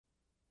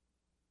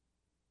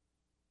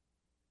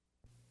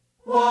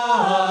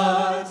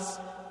What's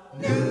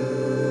new?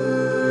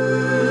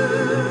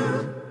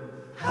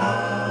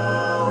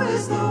 How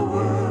is the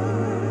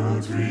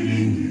world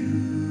treating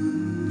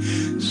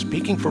you?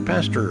 Speaking for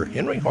Pastor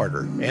Henry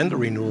Harder and the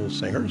Renewal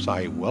Singers,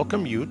 I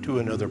welcome you to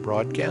another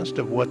broadcast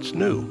of What's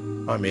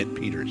New. I'm Ed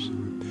Peters.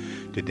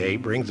 Today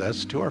brings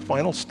us to our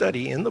final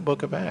study in the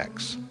book of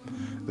Acts.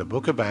 The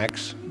book of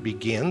Acts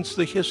begins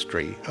the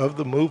history of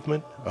the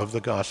movement of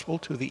the gospel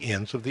to the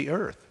ends of the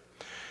earth.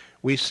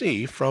 We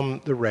see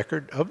from the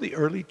record of the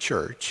early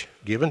church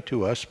given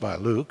to us by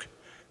Luke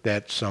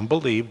that some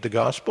believed the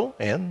gospel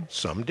and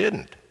some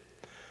didn't.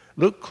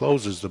 Luke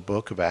closes the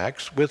book of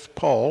Acts with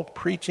Paul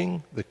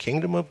preaching the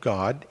kingdom of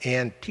God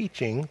and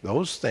teaching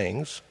those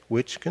things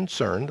which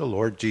concern the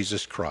Lord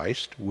Jesus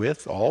Christ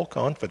with all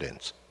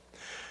confidence.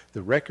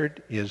 The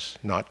record is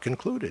not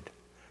concluded.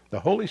 The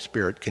Holy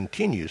Spirit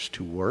continues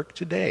to work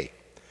today.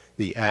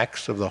 The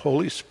acts of the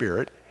Holy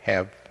Spirit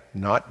have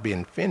not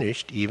been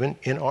finished even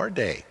in our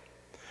day.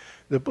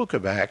 The book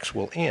of Acts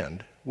will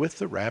end with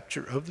the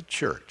rapture of the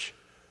church,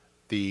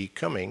 the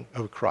coming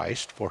of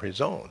Christ for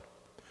his own.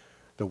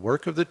 The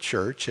work of the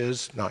church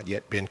has not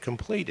yet been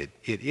completed.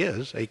 It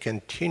is a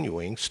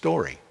continuing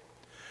story.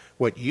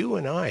 What you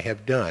and I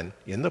have done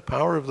in the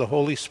power of the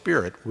Holy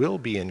Spirit will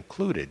be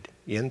included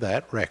in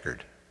that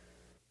record.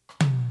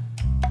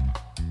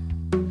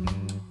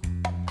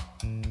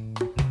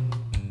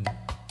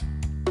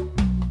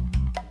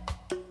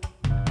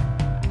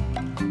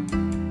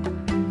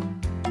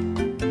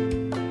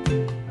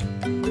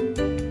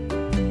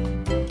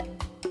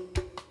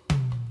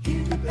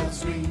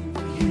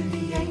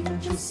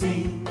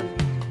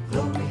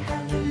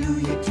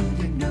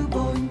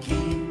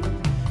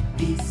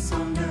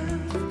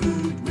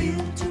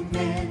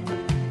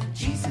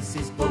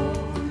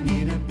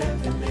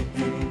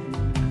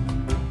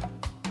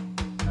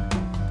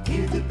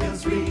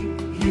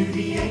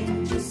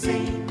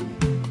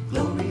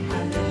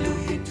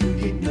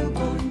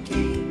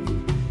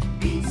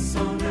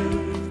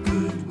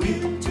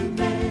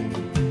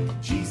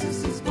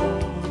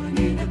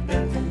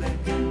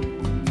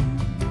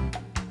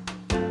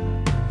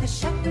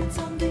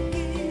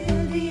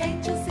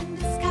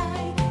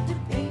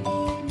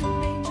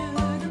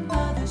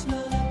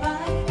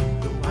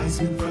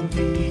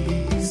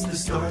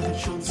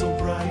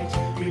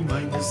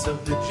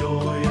 Of the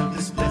joy of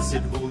this blessed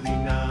holy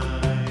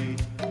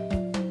night.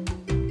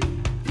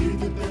 Hear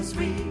the bells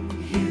ring,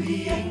 hear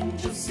the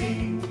angels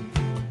sing.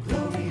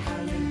 Glory,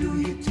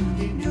 hallelujah to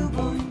the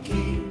newborn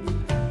King.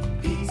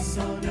 Peace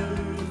on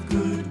earth,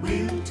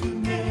 goodwill to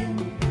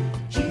men.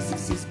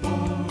 Jesus is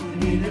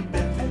born in a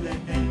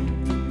Bethlehem.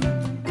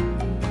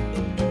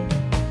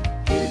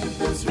 Hear the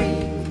bells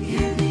ring,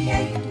 hear the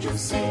angels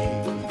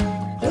sing.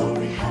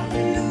 Glory,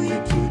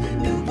 hallelujah to the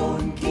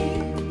newborn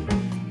King.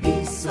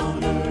 Peace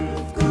on earth.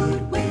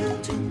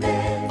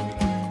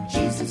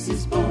 Jesus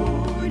is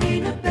born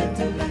in a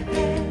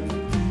Bethlehem.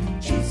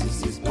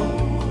 Jesus is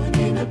born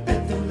in a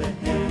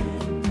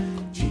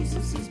Bethlehem.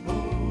 Jesus is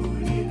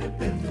born in a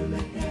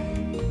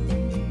Bethlehem.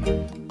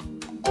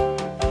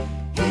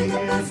 Hear the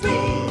bells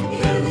ring,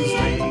 hear the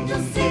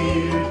angels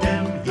sing.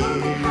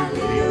 Glory,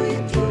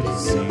 hallelujah to the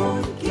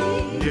newborn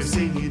King. They're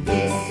singing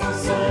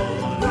peace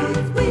on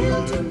earth,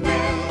 goodwill to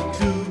men.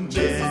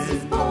 Jesus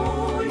is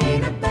born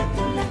in a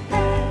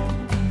Bethlehem.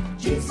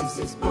 Jesus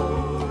is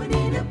born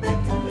in a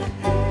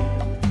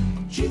Bethlehem.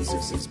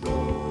 Jesus is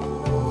born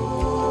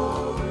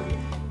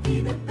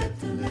in a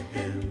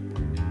Bethlehem.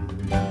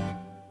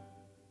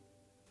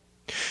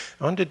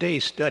 On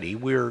today's study,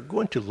 we're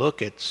going to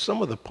look at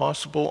some of the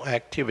possible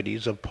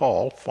activities of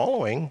Paul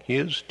following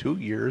his 2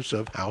 years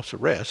of house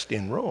arrest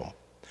in Rome.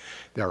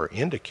 There are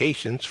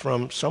indications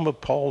from some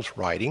of Paul's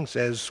writings,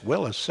 as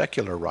well as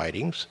secular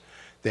writings,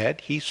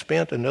 that he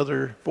spent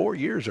another 4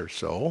 years or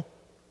so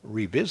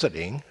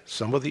revisiting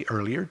some of the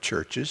earlier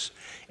churches,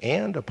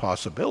 and a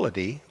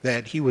possibility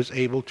that he was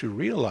able to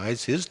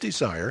realize his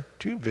desire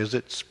to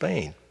visit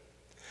Spain.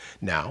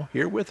 Now,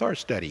 here with our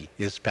study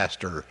is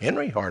Pastor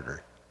Henry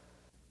Harder.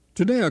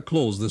 Today I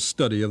close this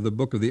study of the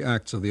book of the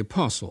Acts of the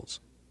Apostles.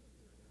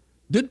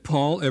 Did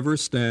Paul ever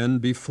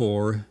stand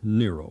before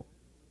Nero?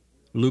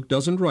 Luke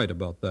doesn't write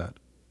about that.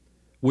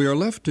 We are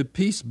left to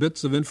piece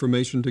bits of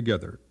information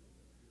together.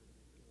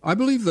 I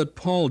believe that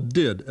Paul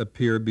did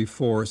appear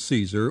before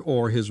Caesar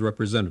or his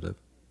representative.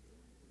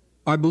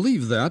 I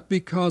believe that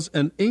because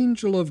an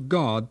angel of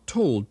God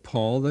told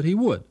Paul that he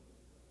would.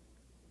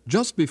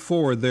 Just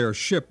before their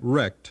ship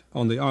wrecked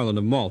on the island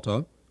of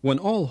Malta, when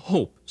all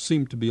hope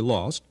seemed to be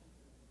lost,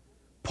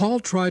 Paul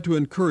tried to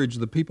encourage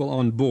the people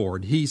on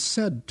board. He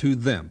said to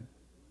them,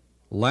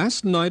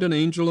 "Last night an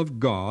angel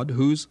of God,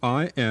 whose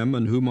I am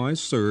and whom I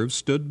serve,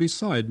 stood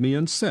beside me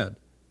and said,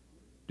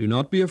 'Do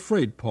not be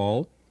afraid,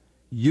 Paul.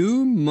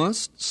 You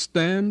must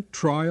stand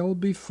trial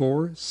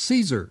before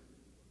Caesar.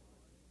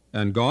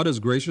 And God has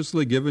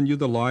graciously given you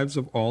the lives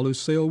of all who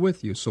sail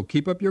with you. So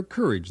keep up your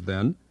courage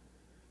then.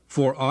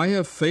 For I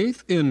have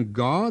faith in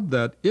God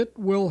that it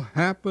will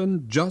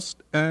happen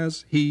just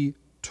as he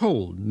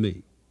told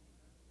me.'"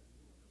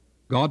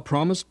 God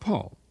promised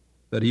Paul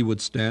that he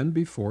would stand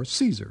before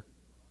Caesar.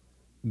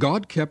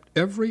 God kept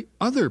every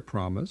other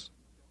promise,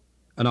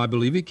 and I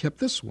believe he kept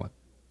this one.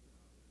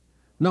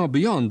 Now,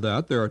 beyond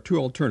that, there are two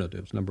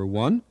alternatives. Number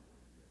one,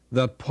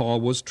 that Paul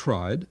was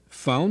tried,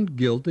 found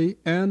guilty,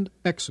 and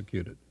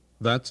executed.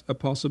 That's a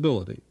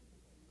possibility.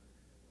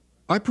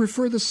 I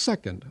prefer the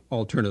second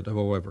alternative,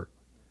 however,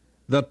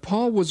 that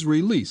Paul was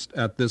released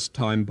at this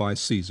time by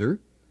Caesar,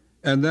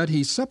 and that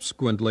he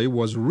subsequently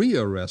was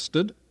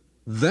rearrested,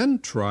 then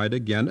tried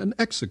again and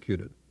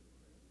executed.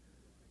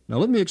 Now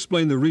let me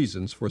explain the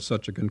reasons for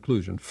such a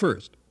conclusion.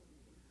 First,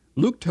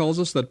 Luke tells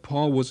us that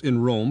Paul was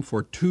in Rome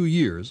for 2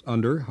 years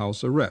under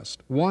house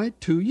arrest. Why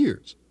 2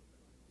 years?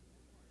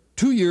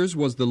 2 years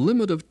was the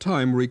limit of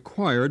time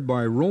required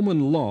by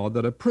Roman law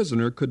that a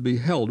prisoner could be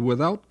held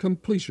without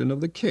completion of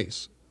the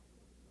case.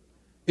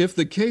 If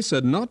the case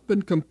had not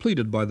been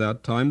completed by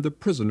that time, the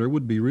prisoner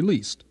would be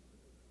released.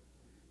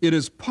 It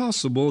is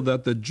possible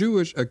that the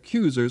Jewish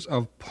accusers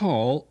of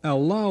Paul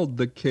allowed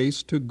the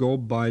case to go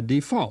by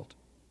default.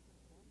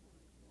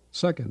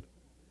 Second,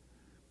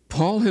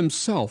 Paul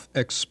himself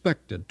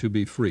expected to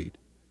be freed.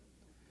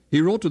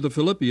 He wrote to the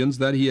Philippians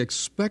that he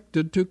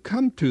expected to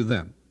come to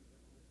them.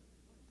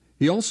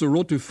 He also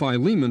wrote to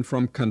Philemon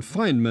from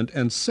confinement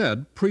and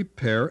said,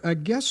 "Prepare a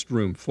guest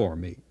room for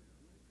me,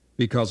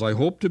 because I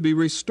hope to be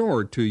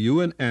restored to you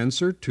in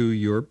answer to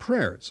your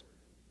prayers."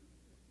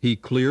 He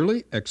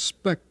clearly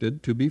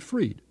expected to be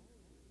freed.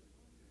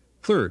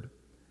 Third,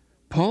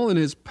 Paul in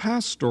his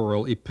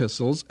pastoral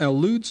epistles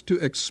alludes to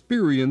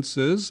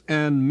experiences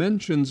and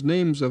mentions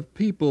names of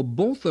people,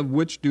 both of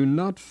which do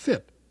not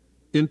fit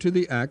into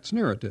the Acts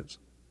narratives.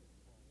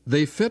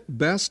 They fit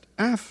best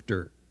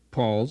after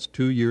Paul's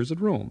 2 years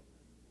at Rome.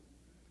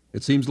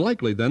 It seems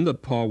likely then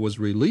that Paul was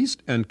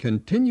released and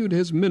continued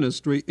his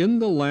ministry in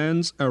the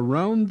lands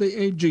around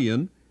the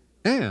Aegean,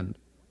 and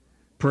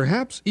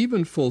perhaps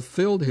even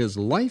fulfilled his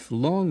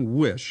lifelong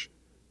wish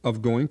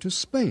of going to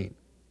Spain.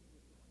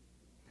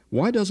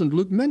 Why doesn't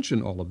Luke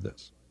mention all of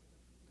this?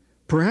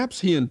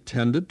 Perhaps he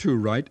intended to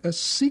write a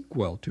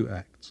sequel to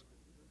Acts.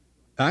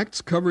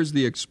 Acts covers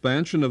the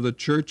expansion of the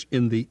church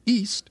in the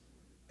East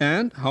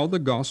and how the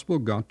gospel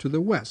got to the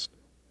West.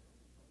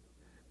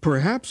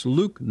 Perhaps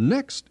Luke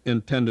next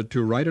intended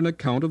to write an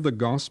account of the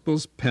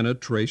gospel's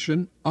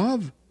penetration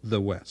of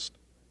the West.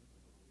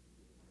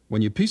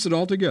 When you piece it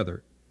all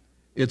together,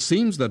 it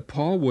seems that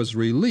Paul was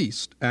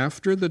released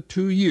after the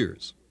 2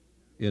 years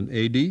in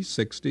A.D.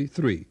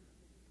 63.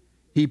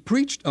 He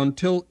preached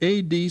until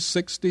A.D.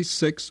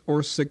 66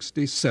 or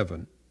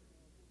 67.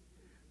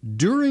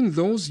 During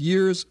those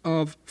years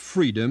of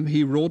freedom,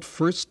 he wrote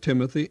 1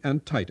 Timothy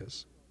and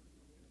Titus.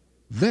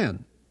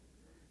 Then,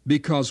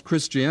 because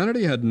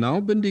Christianity had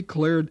now been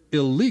declared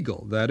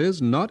illegal, that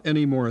is, not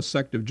any more a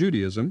sect of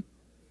Judaism,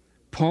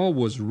 Paul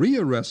was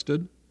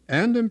rearrested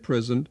and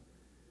imprisoned.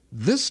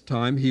 This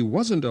time he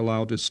wasn't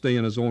allowed to stay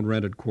in his own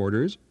rented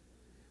quarters,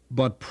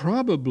 but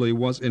probably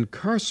was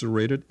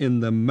incarcerated in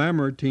the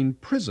Mamertine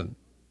prison.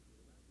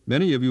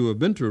 Many of you who have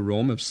been to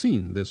Rome have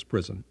seen this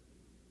prison.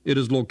 It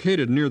is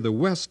located near the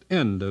west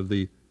end of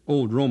the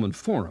old Roman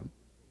Forum.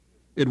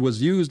 It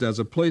was used as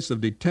a place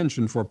of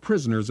detention for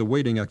prisoners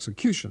awaiting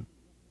execution.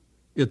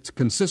 It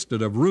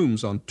consisted of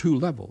rooms on 2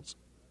 levels.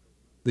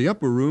 The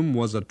upper room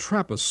was a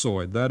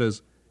trapezoid, that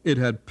is, it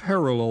had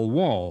parallel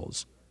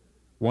walls.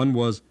 One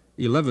was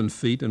 11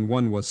 feet and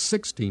one was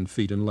 16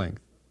 feet in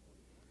length.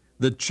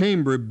 The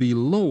chamber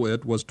below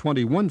it was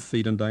 21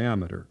 feet in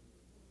diameter.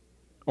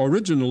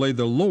 Originally,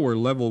 the lower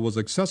level was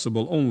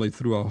accessible only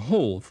through a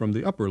hole from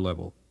the upper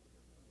level.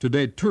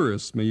 Today,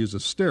 tourists may use a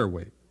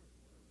stairway.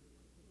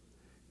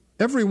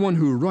 Everyone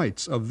who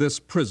writes of this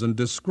prison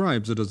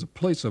describes it as a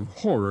place of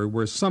horror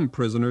where some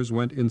prisoners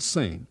went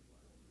insane.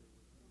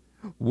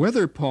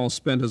 Whether Paul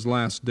spent his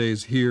last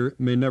days here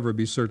may never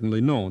be certainly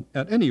known.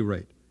 At any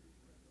rate,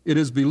 it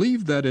is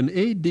believed that in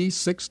A.D.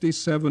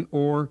 67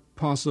 or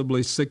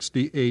possibly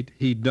 68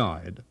 he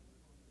died,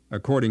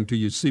 according to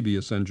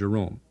Eusebius and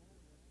Jerome.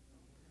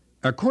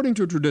 According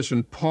to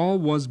tradition, Paul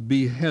was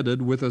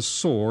beheaded with a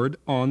sword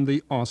on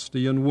the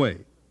Ostian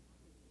Way.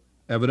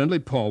 Evidently,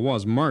 Paul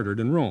was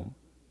martyred in Rome.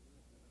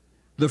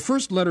 The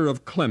first letter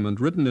of Clement,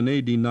 written in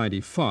A.D.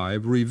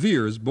 95,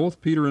 reveres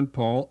both Peter and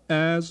Paul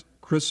as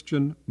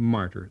Christian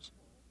martyrs.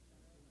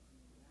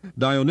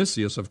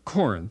 Dionysius of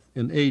Corinth,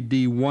 in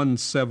A.D.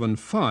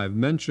 175,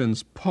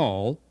 mentions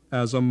Paul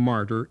as a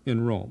martyr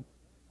in Rome.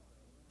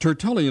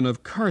 Tertullian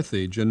of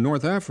Carthage in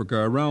North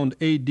Africa around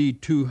A.D.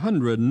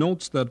 200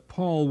 notes that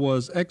Paul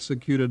was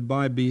executed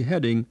by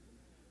beheading,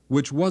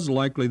 which was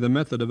likely the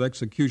method of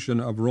execution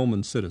of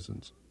Roman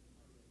citizens.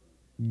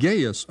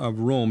 Gaius of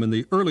Rome in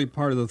the early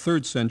part of the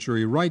 3rd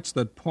century writes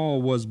that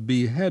Paul was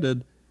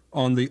beheaded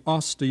on the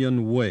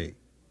Ostian Way.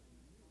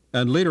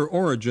 And later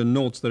Origen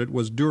notes that it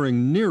was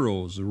during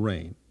Nero's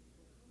reign,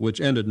 which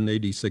ended in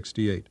A.D.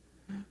 68.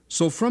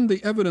 So from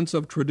the evidence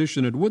of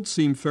tradition, it would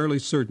seem fairly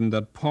certain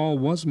that Paul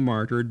was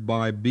martyred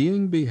by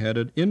being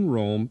beheaded in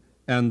Rome,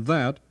 and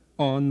that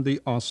on the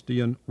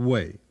Ostian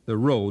Way, the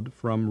road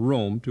from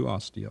Rome to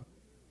Ostia.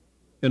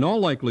 In all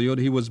likelihood,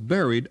 he was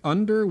buried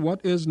under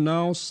what is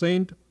now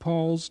St.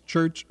 Paul's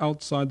Church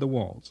outside the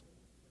walls.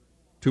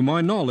 To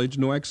my knowledge,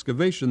 no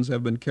excavations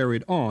have been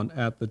carried on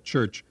at the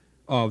Church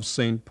of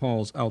St.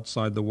 Paul's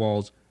outside the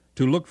walls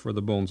to look for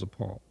the bones of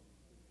Paul.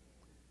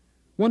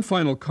 One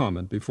final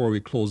comment before we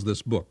close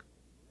this book.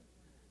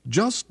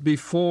 Just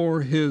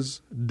before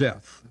his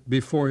death,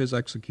 before his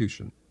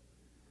execution,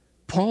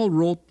 Paul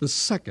wrote the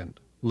second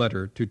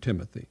letter to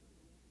Timothy.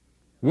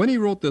 When he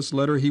wrote this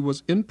letter, he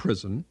was in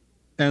prison,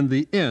 and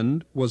the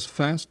end was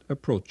fast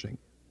approaching.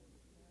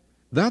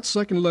 That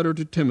second letter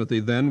to Timothy,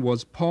 then,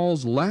 was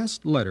Paul's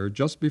last letter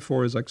just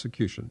before his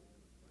execution.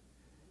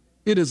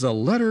 It is a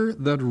letter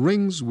that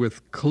rings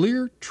with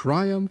clear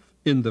triumph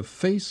in the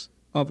face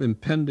of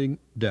impending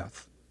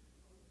death.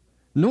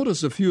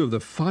 Notice a few of the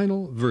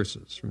final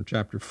verses from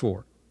chapter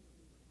 4.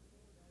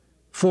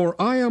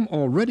 "For I am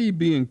already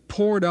being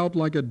poured out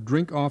like a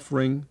drink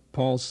offering,"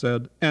 Paul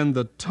said, "and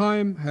the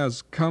time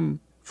has come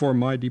for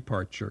my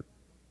departure.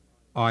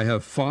 I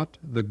have fought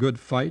the good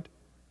fight.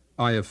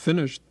 I have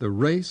finished the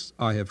race.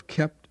 I have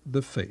kept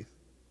the faith.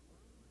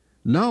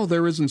 Now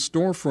there is in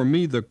store for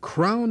me the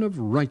crown of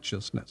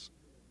righteousness,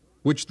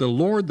 which the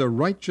Lord, the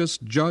righteous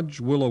judge,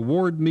 will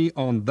award me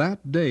on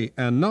that day,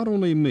 and not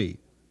only me,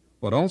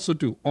 but also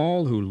to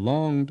all who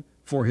longed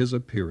for his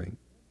appearing.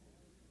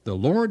 The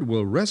Lord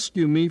will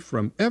rescue me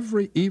from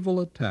every evil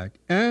attack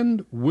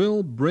and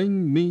will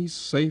bring me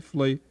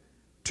safely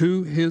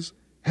to his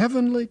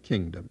heavenly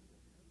kingdom.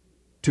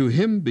 To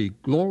him be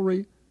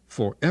glory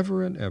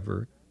forever and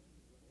ever.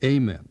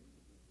 Amen."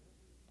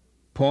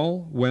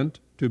 Paul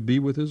went to be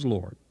with his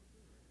Lord,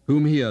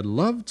 whom he had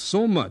loved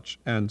so much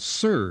and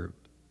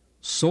served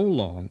so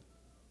long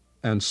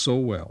and so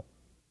well.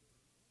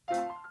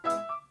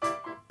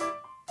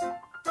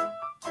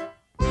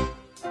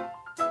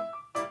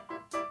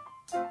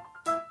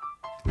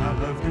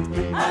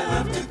 I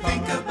love to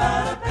think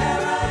about a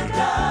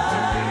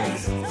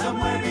paradise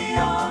somewhere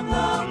beyond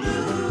the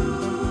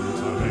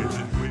blue.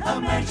 A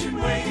mansion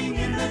waiting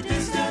in the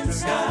distant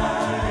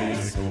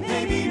skies,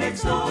 maybe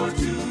next door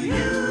to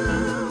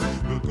you.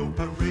 We'll go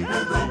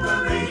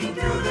parading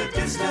through the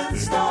distant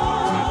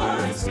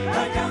stars,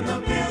 right down the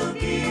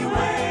Milky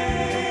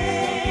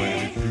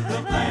Way.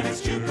 The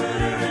planets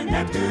Jupiter and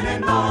Neptune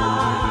and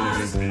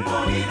Mars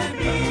won't even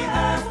be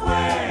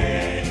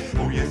halfway.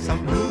 Oh yes,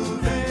 I'm moving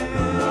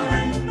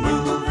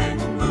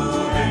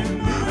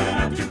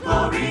up to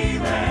glory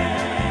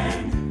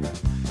land.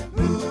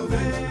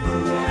 Moving,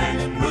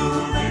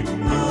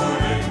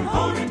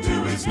 holding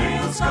to his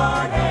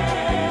nail-scarred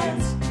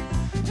hands.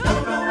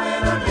 Don't know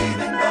when I'm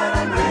leaving, but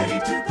I'm ready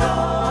to go.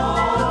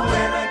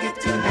 When I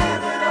get to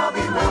heaven, I'll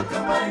be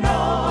welcome, I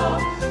know.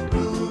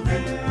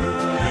 Moving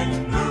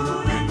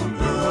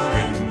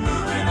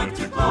up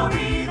to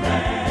glory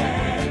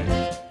land.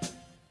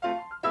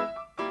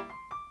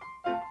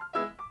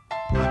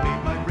 I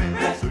made my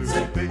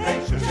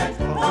reservation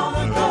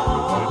long ago,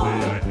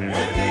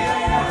 the day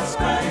I asked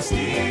Christ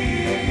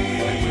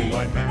here.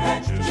 My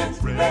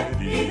mansion's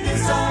ready,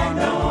 this I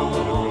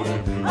know,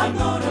 I'm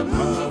gonna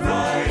move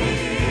right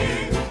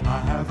in. I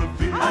have a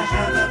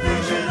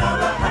vision of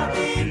a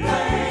happy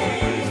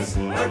place,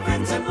 where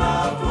friends and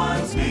loved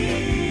ones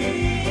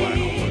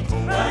meet,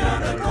 right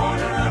on the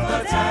corner of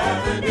Lutz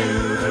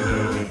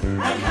Avenue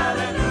and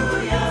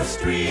Hallelujah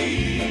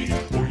Street.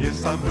 Oh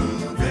yes, I'm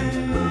moving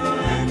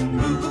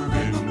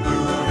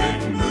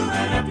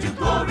up to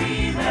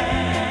glory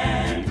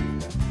land.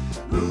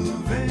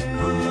 Moving,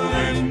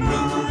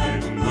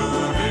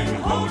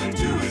 holding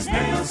to his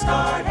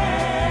nail-scarred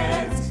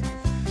hands.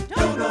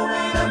 Don't know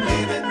when I'm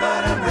leaving,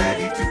 but I'm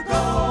ready to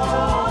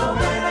go.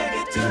 When I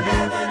get to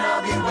heaven,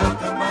 I'll be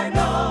welcome, I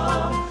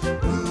know.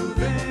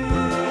 Moving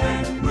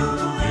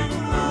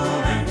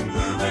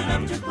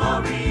up to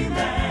glory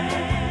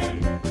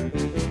land.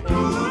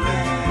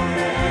 Moving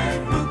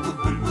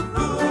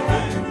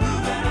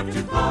up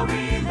to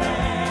glory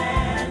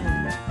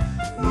land.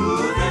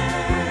 Moving,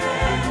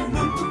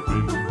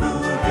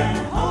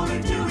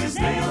 holding to his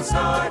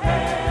nail-scarred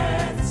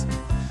hands.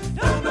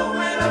 Don't know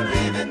when I'm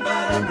leaving,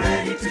 but I'm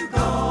ready to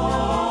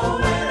go.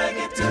 When I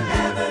get to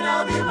heaven,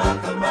 I'll be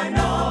welcome, I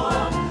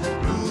know.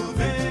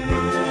 Moving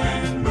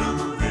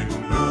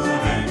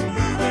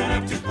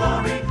up to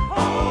glory,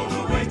 all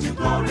the way to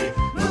glory.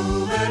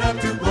 Moving up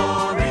to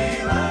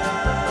glory land.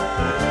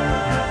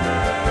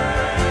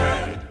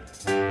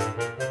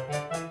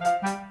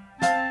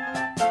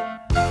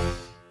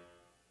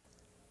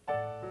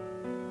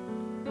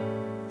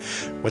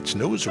 What's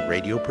New is a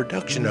radio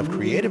production of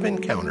Creative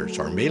Encounters.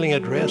 Our mailing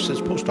address is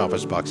Post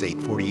Office Box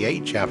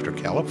 848, Shafter,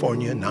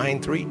 California,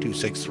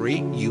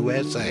 93263,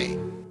 USA.